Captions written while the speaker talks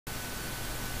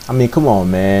I mean, come on,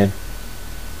 man.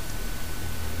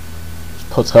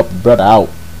 Supposed to help the brother out.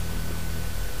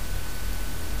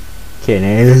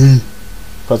 Kenny.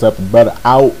 Supposed to help the brother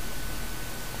out.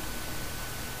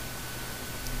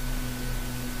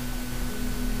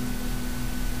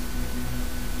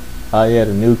 Oh yeah,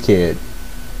 the new kid.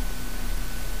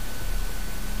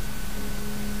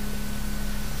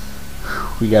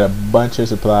 We got a bunch of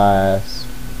supplies.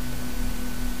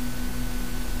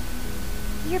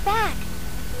 You're back.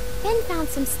 Ben found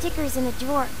some stickers in a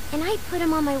drawer, and I put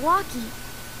them on my walkie.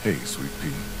 Hey, Sweet Pea.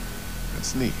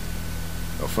 That's neat.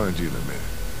 I'll find you in a minute.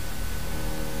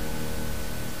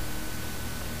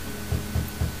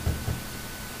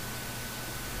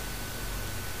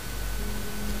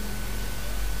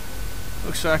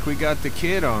 Looks like we got the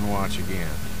kid on watch again.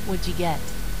 What'd you get?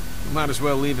 We might as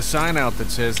well leave a sign out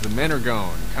that says the men are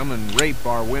gone. Come and rape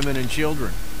our women and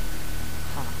children.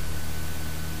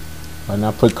 Why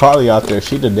not put Carley out there?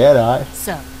 She the dead eye.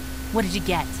 So, what did you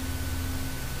get?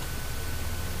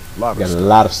 Got a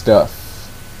lot of stuff.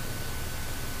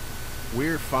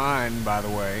 We're fine, by the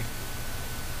way.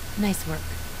 Nice work.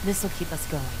 This'll keep us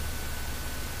going.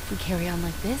 If we carry on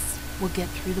like this, we'll get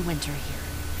through the winter here.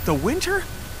 The winter?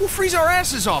 We'll freeze our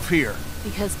asses off here.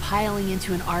 Because piling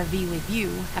into an RV with you,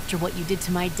 after what you did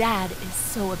to my dad, is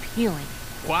so appealing.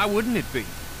 Why wouldn't it be?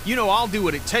 You know I'll do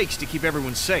what it takes to keep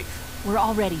everyone safe. We're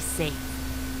already safe.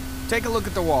 Take a look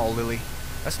at the wall, Lily.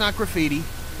 That's not graffiti.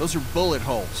 Those are bullet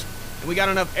holes. And we got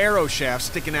enough arrow shafts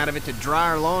sticking out of it to dry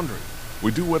our laundry. We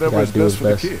do whatever is best for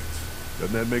the kids.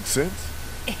 Doesn't that make sense?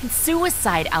 It's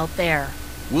suicide out there.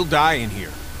 We'll die in here.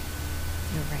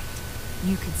 You're right.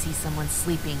 You could see someone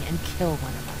sleeping and kill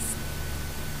one of us.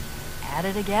 At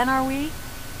it again, are we?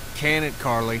 Can it,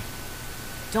 Carley?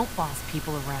 Don't boss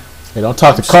people around. Hey, don't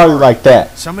talk to Carley like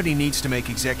that. Somebody needs to make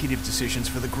executive decisions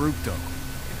for the group, though.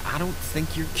 And I don't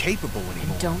think you're capable anymore.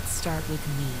 And don't start with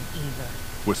me, either.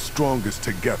 We're strongest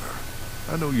together.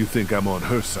 I know you think I'm on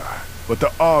her side, but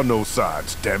there are no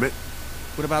sides, damn it.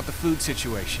 What about the food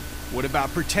situation? What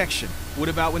about protection? What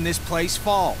about when this place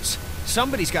falls?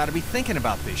 Somebody's got to be thinking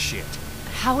about this shit.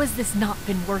 How has this not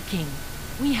been working?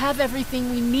 We have everything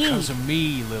we need. Because of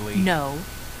me, Lily. No,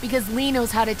 because Lee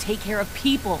knows how to take care of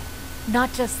people,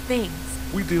 not just things.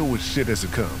 We deal with shit as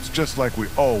it comes, just like we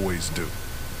always do.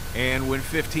 And when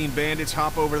 15 bandits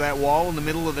hop over that wall in the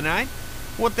middle of the night?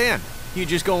 What then? You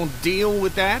just gonna deal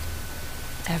with that?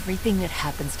 Everything that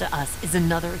happens to us is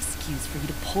another excuse for you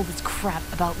to pull this crap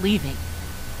about leaving.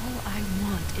 All I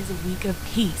want is a week of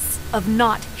peace, of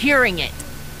not hearing it.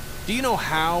 Do you know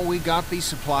how we got these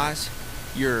supplies?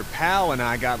 Your pal and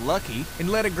I got lucky and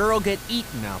let a girl get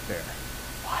eaten out there.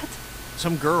 What?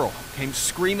 Some girl came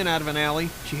screaming out of an alley.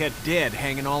 She had dead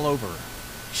hanging all over her.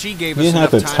 She gave You us didn't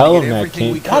have enough to time tell to him get that, everything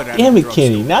Kenny. we could God out damn of it, the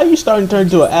Kenny. drugstore. Now you starting to turn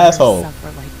into an asshole.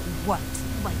 Suffer like what?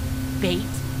 Like bait?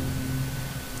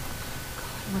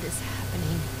 God, what is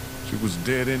happening? She was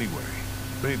dead anyway.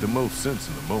 Made the most sense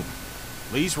in the moment.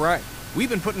 Lee's right. We've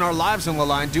been putting our lives on the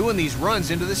line doing these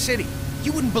runs into the city.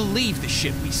 You wouldn't believe the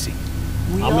shit we see.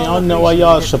 I mean, I don't know why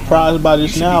y'all surprised by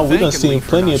this now. We done seen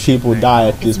plenty of people die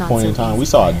at this point in time. We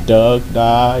saw Doug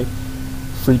die.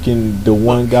 Freaking the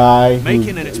one guy.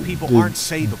 Macon and its people aren't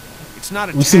savable. It's not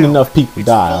a We've seen enough people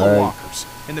die, full of right? walkers,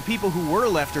 and the people who were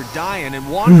left are dying and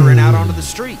wandering out onto the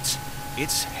streets.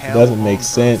 It's hell. It doesn't make on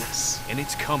sense. earth, and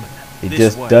it's coming. It this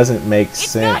just way. doesn't make It's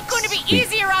sense. not going to be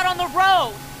easier out on the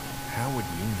road. How would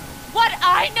you know? What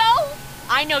I know?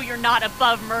 I know you're not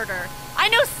above murder. I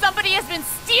know somebody has been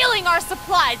stealing our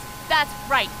supplies. That's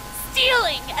right,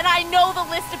 stealing. And I know the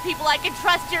list of people I can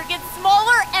trust here gets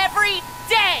smaller every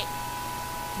day.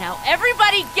 Now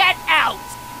everybody get out.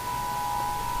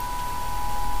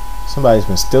 Somebody's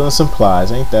been stealing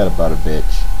supplies. Ain't that about a bitch?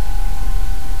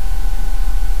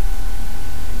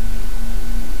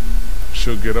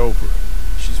 She'll get over it.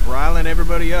 She's riling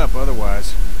everybody up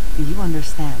otherwise. Do you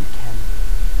understand, Ken?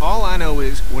 All I know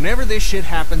is, whenever this shit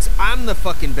happens, I'm the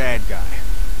fucking bad guy.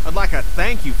 I'd like a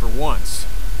thank you for once.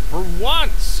 For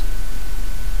once!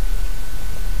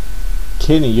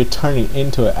 Kenny, you're turning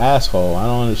into an asshole. I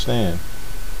don't understand.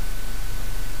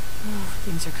 Oh,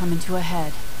 things are coming to a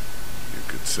head. You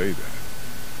could say that.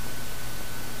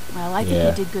 Well, I think Yeah.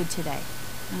 you did good today.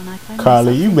 And I find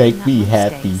Carley, myself you thinking make that me most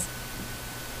happy. days.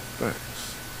 Thanks.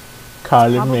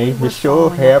 Carley Probably made me worth so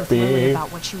following up with Lily happy.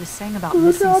 about what she was saying about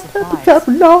missing supplies.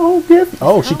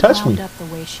 Oh, she Her touched me. wound up the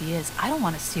way she is, I don't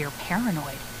want to see her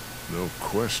paranoid. No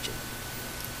question.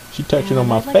 She touching on And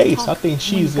my I'd like to face. talk I think when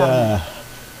she's you got a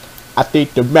I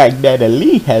think the Magnetic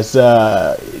Lee has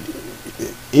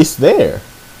it's there.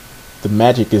 The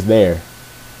magic is there.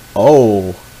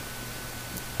 Oh.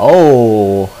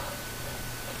 Oh.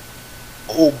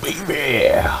 Oh baby,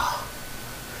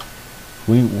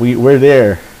 we're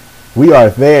there. We are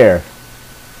there.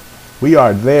 We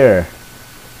are there.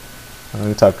 Let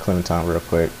me talk to Clementine real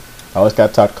quick. I always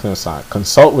gotta talk to Clementine.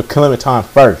 Consult with Clementine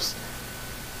first.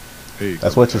 Hey,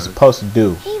 That's what you're supposed to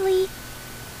do. Hey, Lee.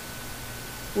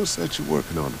 What's that you're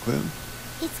working on, Clem?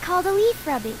 It's called a leaf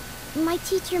rubbing. My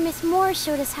teacher, Miss Moore,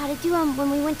 showed us how to do them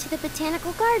when we went to the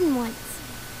botanical garden once.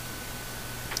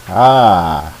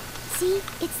 Ah. See,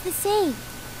 it's the same.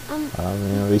 I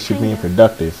mean, at least you're being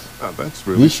productive. That's At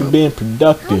really least you're being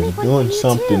productive, doing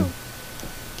something.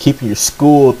 Keeping your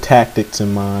school tactics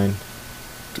in mind.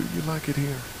 Do you like it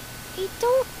here? I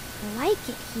don't like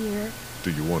it here.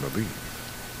 Do you want to leave?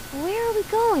 Where are we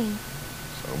going?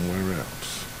 Somewhere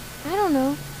else. I don't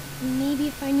know. Maybe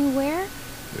if I knew where?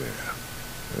 Yeah,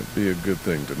 that'd be a good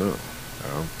thing to know.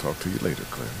 I'll talk to you later,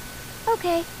 Clem.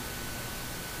 Okay.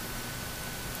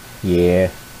 Yeah,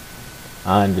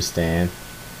 I understand.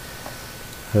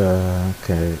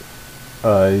 Okay.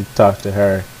 You talk to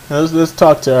her. Let's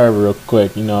talk to her real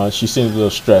quick. You know, she seems a little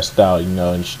stressed out. You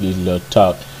know, and she needs a little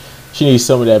talk. She needs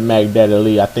some of that Mac Daddy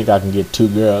Lee. I think I can get 2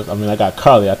 girls. I mean, I got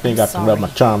Carley. I think I can rub my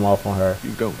charm off on her.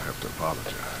 You don't have to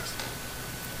apologize.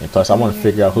 And plus, I want to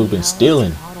figure out who's been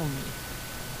stealing.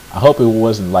 I hope it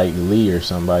wasn't like Lee or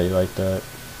somebody like that.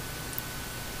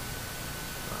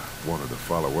 I wanted to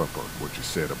follow up on what you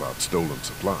said about stolen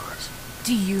supplies.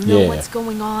 Do you know Yeah. what's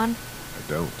going on? I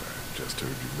don't. I just heard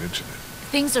you mention it.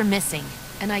 Things are missing,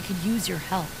 and I could use your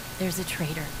help. There's a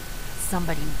traitor.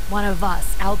 Somebody, one of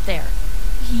us, out there.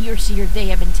 He or she or they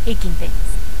have been taking things.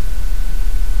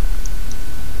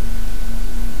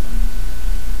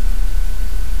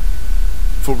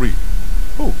 For real?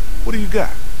 Who? What do you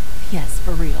got? Yes,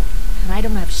 for real. And I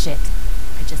don't have shit.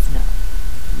 I just know.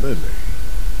 Lily.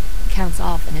 Counts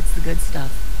off, and it's the good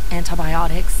stuff.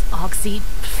 Antibiotics, oxy,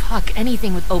 fuck,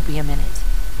 anything with opium in it.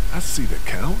 I see the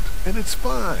count, and it's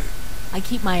fine. I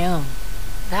keep my own.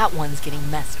 That one's getting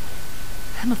messed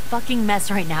with. I'm a fucking mess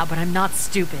right now, but I'm not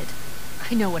stupid.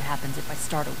 I know what happens if I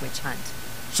start a witch hunt.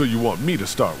 So you want me to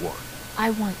start one? I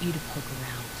want you to poke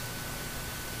around.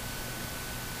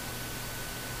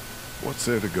 What's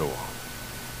there to go on?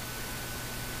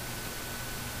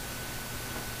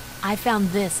 I found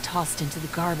this tossed into the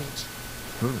garbage.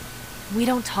 We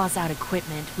don't toss out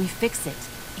equipment, we fix it.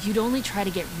 You'd only try to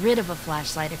get rid of a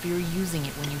flashlight if you were using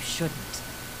it when you shouldn't.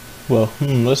 Well,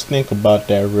 let's think about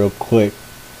that real quick.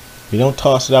 We don't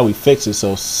toss it out, we fix it.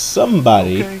 So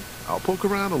somebody... Okay, I'll poke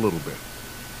around a little bit.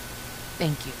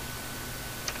 Thank you.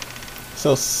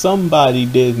 So somebody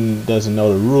doesn't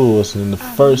know the rules, and the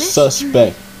first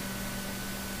suspect...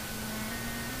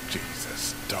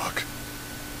 Jesus, Doc.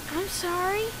 I'm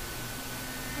sorry.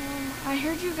 I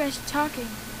heard you guys talking.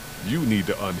 You need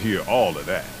to unhear all of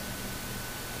that.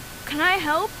 Can I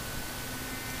help?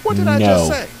 What did I just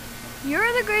say?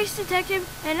 You're the Grace Detective,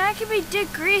 and I can be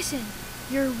Dick Grayson,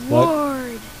 your What?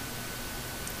 ward.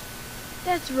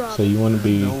 That's Robin. So you want to I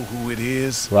be know who it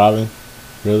is. Robin?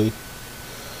 Really?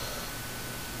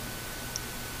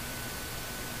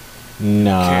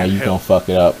 Nah, Can't you help. gonna fuck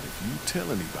it up. If you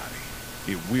tell anybody,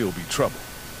 it will be trouble.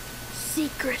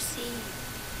 Secrecy.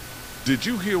 Did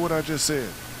you hear what I just said?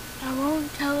 I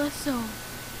won't tell a soul.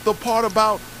 The part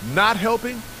about not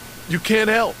helping? You can't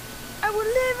help. I will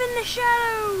live in the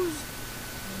shadows.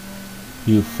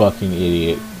 You fucking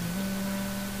idiot.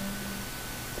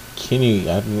 Kenny,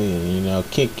 I mean, you know,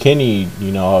 Kenny,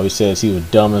 you know, always says he was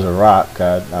dumb as a rock.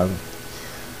 God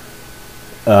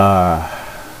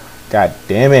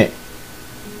damn it.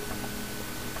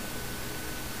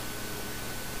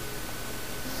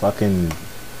 Fucking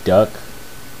duck.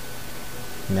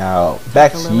 Now,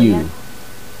 back to you.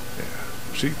 Yeah,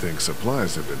 she thinks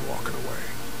supplies have been walking away.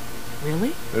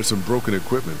 Really? There's some broken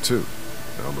equipment, too.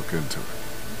 I'll look into it.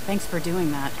 Thanks for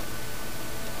doing that.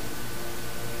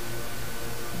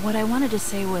 What I wanted to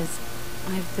say was,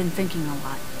 I've been thinking a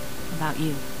lot about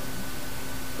you.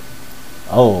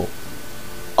 Oh.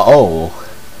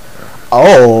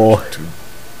 Too.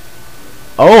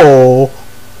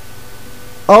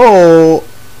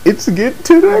 It's getting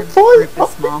to that Our point. group is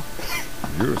small.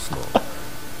 You're small.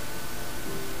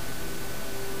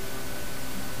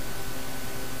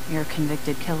 You're a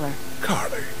convicted killer.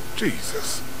 Carley,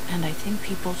 Jesus. And I think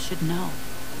people should know.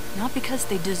 Not because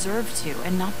they deserve to,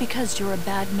 and not because you're a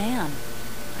bad man.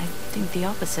 I think the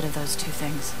opposite of those two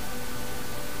things.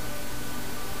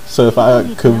 So if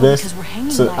I convince,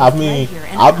 so I mean,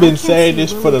 I've been saying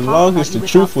this for the longest. The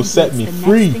truth will set me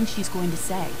free.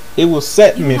 It will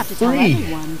set me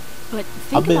free.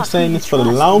 I've been saying this for the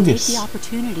longest. Take the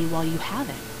opportunity while you have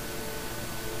it.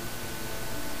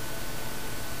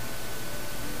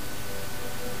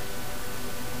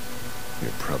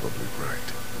 You're probably right.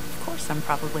 Of course I'm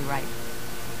probably right.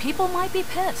 People might be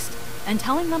pissed, and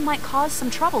telling them might cause some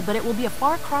trouble, but it will be a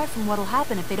far cry from what'll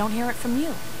happen if they don't hear it from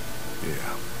you.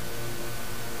 Yeah.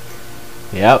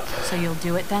 Yep. So you'll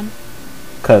do it then?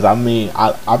 Cause I mean,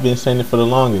 I've been saying it for the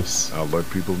longest. I'll let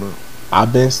people know.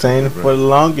 I've been saying it for the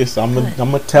longest. I'm Good.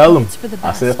 gonna tell them. It's for the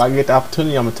I said best. if I get the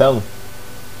opportunity, I'm gonna tell them.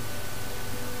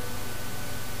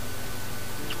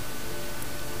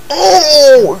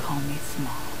 Oh Call me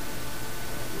small.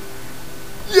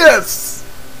 yes!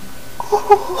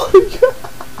 Oh my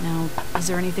God. Now, is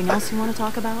there anything else you want to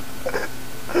talk about?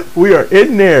 We are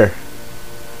in there.